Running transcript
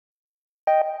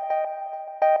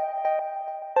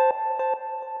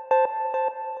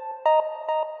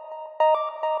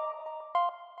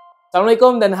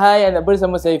Assalamualaikum dan hai, anda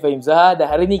bersama saya Fahim Zaha dan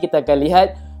hari ini kita akan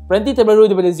lihat peranti terbaru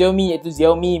daripada Xiaomi iaitu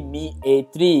Xiaomi Mi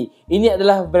A3. Ini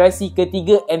adalah versi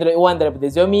ketiga Android One daripada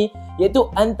Xiaomi,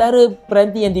 iaitu antara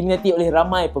peranti yang diminati oleh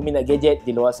ramai peminat gadget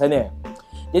di luar sana.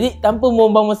 Jadi tanpa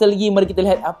membuang masa lagi, mari kita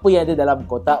lihat apa yang ada dalam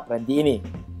kotak peranti ini.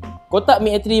 Kotak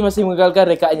Mi A3 masih mengekalkan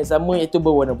rekaan yang sama iaitu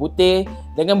berwarna putih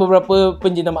dengan beberapa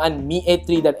penjenamaan Mi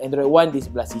A3 dan Android One di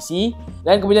sebelah sisi,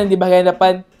 dan kemudian di bahagian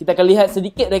depan kita akan lihat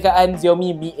sedikit rekaan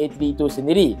Xiaomi Mi A3 itu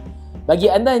sendiri.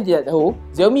 Bagi anda yang tidak tahu,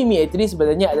 Xiaomi Mi A3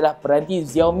 sebenarnya adalah peranti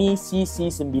Xiaomi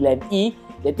CC9e,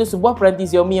 iaitu sebuah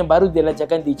peranti Xiaomi yang baru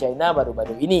dilancarkan di China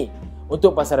baru-baru ini.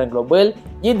 Untuk pasaran global,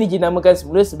 ia dijenamakan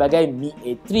semula sebagai Mi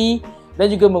A3 dan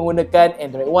juga menggunakan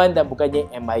Android One dan bukannya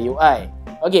MIUI.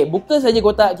 Okey, buka saja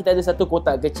kotak, kita ada satu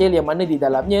kotak kecil yang mana di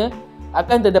dalamnya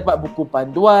akan terdapat buku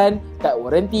panduan, kad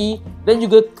waranti dan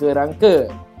juga kerangka.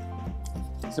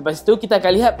 Selepas itu kita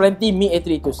akan lihat peranti Mi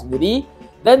A3 itu sendiri,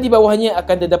 dan di bawahnya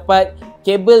akan terdapat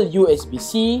kabel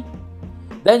USB-C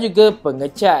dan juga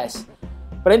pengecas.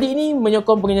 Peranti ini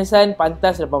menyokong pengecasan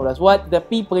pantas 18W,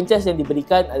 tetapi pengecas yang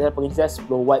diberikan adalah pengecas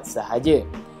 10W sahaja.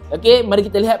 Okey, mari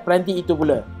kita lihat peranti itu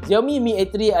pula. Xiaomi Mi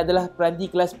A3 adalah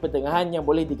peranti kelas pertengahan yang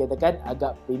boleh dikatakan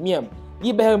agak premium.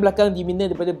 Di bahagian belakang dibina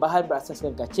daripada bahan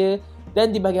berasaskan kaca,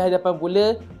 dan di bahagian hadapan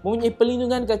pula mempunyai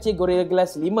perlindungan kaca Gorilla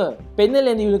Glass 5. Panel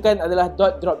yang digunakan adalah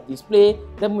dot drop display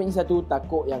dan mempunyai satu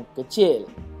takuk yang kecil.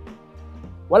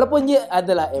 Walaupun dia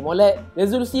adalah AMOLED,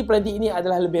 resolusi peranti ini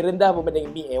adalah lebih rendah berbanding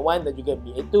Mi A1 dan juga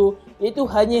Mi A2, iaitu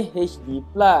hanya HD+.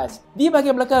 Di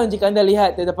bahagian belakang jika anda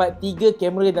lihat terdapat 3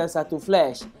 kamera dan 1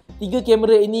 flash. 3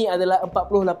 kamera ini adalah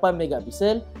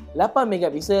 48MP, 8MP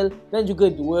dan juga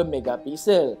 2MP.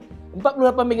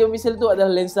 48MP itu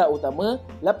adalah lensa utama,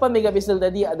 8MP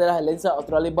tadi adalah lensa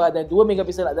ultralebar dan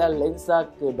 2MP adalah lensa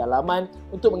kedalaman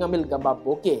untuk mengambil gambar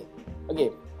bokeh.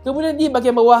 Okey. Kemudian di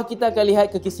bahagian bawah kita akan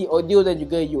lihat kekisi audio dan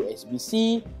juga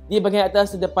USB-C. Di bahagian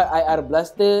atas terdapat IR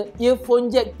blaster.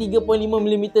 Earphone jack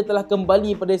 3.5mm telah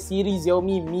kembali pada siri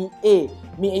Xiaomi Mi A.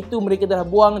 Mi A2 mereka telah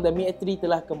buang dan Mi A3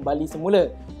 telah kembali semula.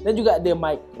 Dan juga ada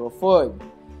mikrofon.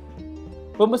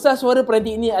 Pembesar suara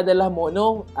peranti ini adalah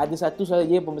mono. Ada satu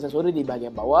sahaja pembesar suara di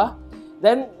bahagian bawah.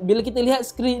 Dan bila kita lihat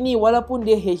skrin ini, walaupun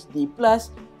dia HD+,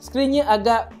 skrinnya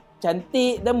agak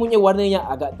cantik dan punya warna yang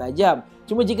agak tajam.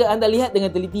 Cuma jika anda lihat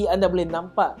dengan teliti, anda boleh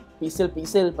nampak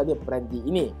piksel-piksel pada peranti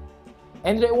ini.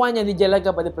 Android One yang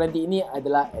dijalankan pada peranti ini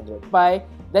adalah Android Pie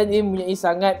dan ia mempunyai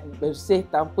sangat bersih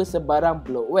tanpa sebarang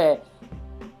bloatware.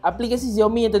 Aplikasi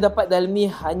Xiaomi yang terdapat dalam ini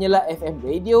hanyalah FM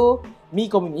Radio,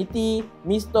 Mi Community,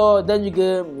 Mi Store dan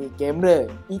juga Mi Camera.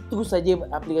 Itu saja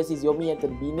aplikasi Xiaomi yang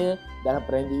terbina dalam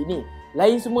peranti ini.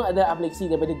 Lain semua adalah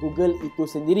aplikasi daripada Google itu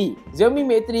sendiri. Xiaomi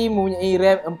Mi A3 mempunyai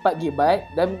RAM 4GB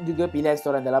dan juga pilihan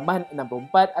storan dalaman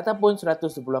 64 ataupun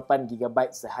 128GB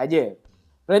sahaja.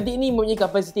 Peranti ini mempunyai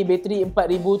kapasiti bateri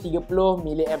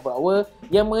 4030mAh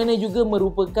yang mana juga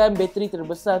merupakan bateri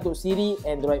terbesar untuk siri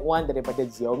Android One daripada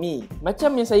Xiaomi.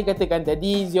 Macam yang saya katakan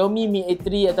tadi, Xiaomi Mi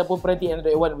A3 ataupun peranti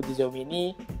Android One daripada Xiaomi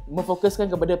ini memfokuskan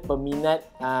kepada peminat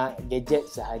gadget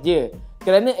sahaja.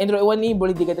 Kerana Android One ni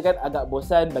boleh dikatakan agak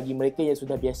bosan bagi mereka yang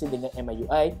sudah biasa dengan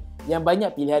MIUI yang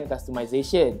banyak pilihan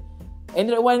customization.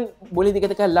 Android One boleh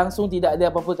dikatakan langsung tidak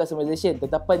ada apa-apa customization,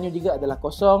 tetapannya juga adalah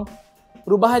kosong.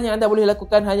 Perubahan yang anda boleh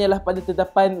lakukan hanyalah pada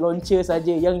tetapan launcher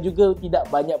saja, yang juga tidak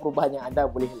banyak perubahan yang anda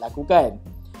boleh lakukan.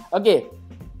 Okey.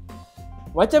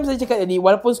 Macam saya cakap tadi,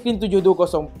 walaupun skrin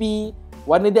 720p,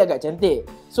 warna dia agak cantik.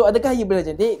 So adakah ia benar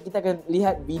cantik? Kita akan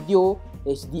lihat video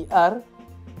HDR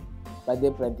pada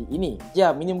peranti ini.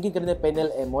 Jam, ini mungkin kerana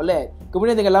panel AMOLED.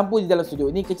 Kemudian dengan lampu di dalam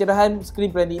studio ini, kecerahan skrin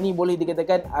peranti ini boleh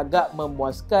dikatakan agak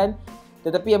memuaskan.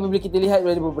 Tetapi apabila kita lihat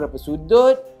dari beberapa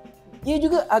sudut, ia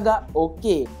juga agak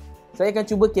okey. Saya akan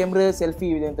cuba kamera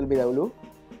selfie yang terlebih dahulu.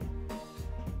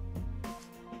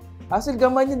 Hasil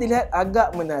gambarnya dilihat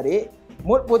agak menarik.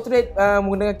 Mode portrait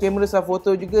menggunakan kamera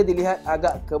swafoto juga dilihat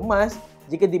agak kemas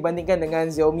jika dibandingkan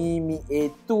dengan Xiaomi Mi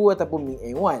A2 ataupun Mi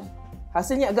A1.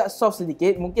 Hasilnya agak soft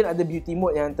sedikit, mungkin ada beauty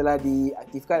mode yang telah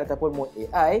diaktifkan ataupun mode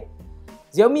AI.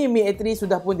 Xiaomi Mi A3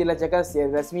 sudah pun dilancarkan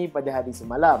secara rasmi pada hari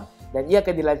semalam dan ia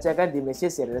akan dilancarkan di Malaysia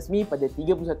secara rasmi pada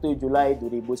 31 Julai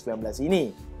 2019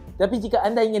 ini. Tapi jika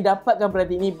anda ingin dapatkan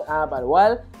peranti ini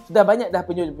awal, sudah banyak dah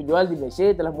penjual di Malaysia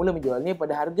telah mula menjualnya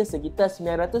pada harga sekitar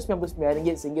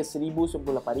RM999 sehingga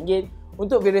RM1098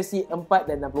 untuk versi 4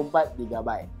 dan 64GB.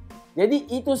 Jadi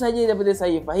itu sahaja daripada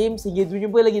saya Fahim. Sehingga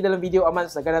jumpa lagi dalam video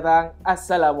Amanz akan datang.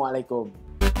 Assalamualaikum.